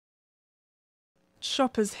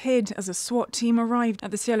Shoppers hid as a SWAT team arrived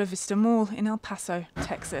at the Cielo Vista Mall in El Paso,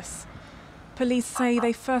 Texas. Police say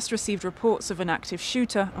they first received reports of an active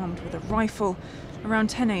shooter armed with a rifle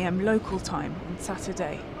around 10 a.m. local time on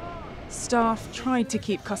Saturday. Staff tried to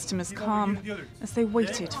keep customers calm as they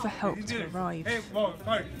waited for help to arrive.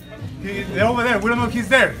 They're over there. We don't know if he's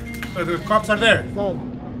there, but the cops are there.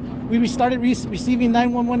 We started receiving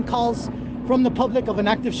 911 calls from the public of an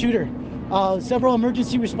active shooter. Several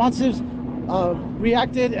emergency responses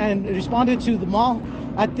reacted and responded to the mall.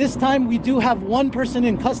 At this time, we do have one person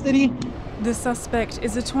in custody. The suspect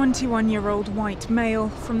is a 21-year-old white male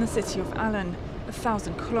from the city of Allen,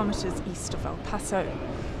 1,000 kilometers east of El Paso.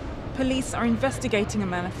 Police are investigating a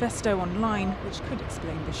manifesto online which could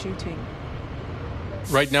explain the shooting.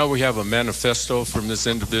 Right now we have a manifesto from this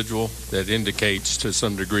individual that indicates to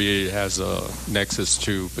some degree it has a nexus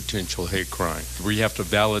to potential hate crime. We have to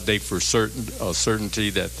validate for certainty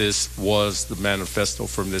that this was the manifesto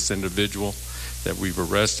from this individual that we've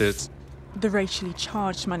arrested. The racially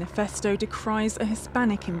charged manifesto decries a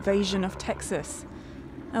Hispanic invasion of Texas.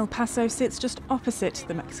 El Paso sits just opposite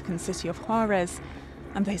the Mexican city of Juarez,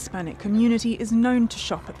 and the Hispanic community is known to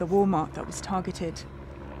shop at the Walmart that was targeted.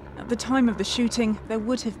 At the time of the shooting, there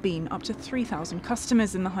would have been up to 3,000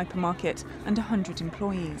 customers in the hypermarket and 100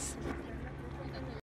 employees.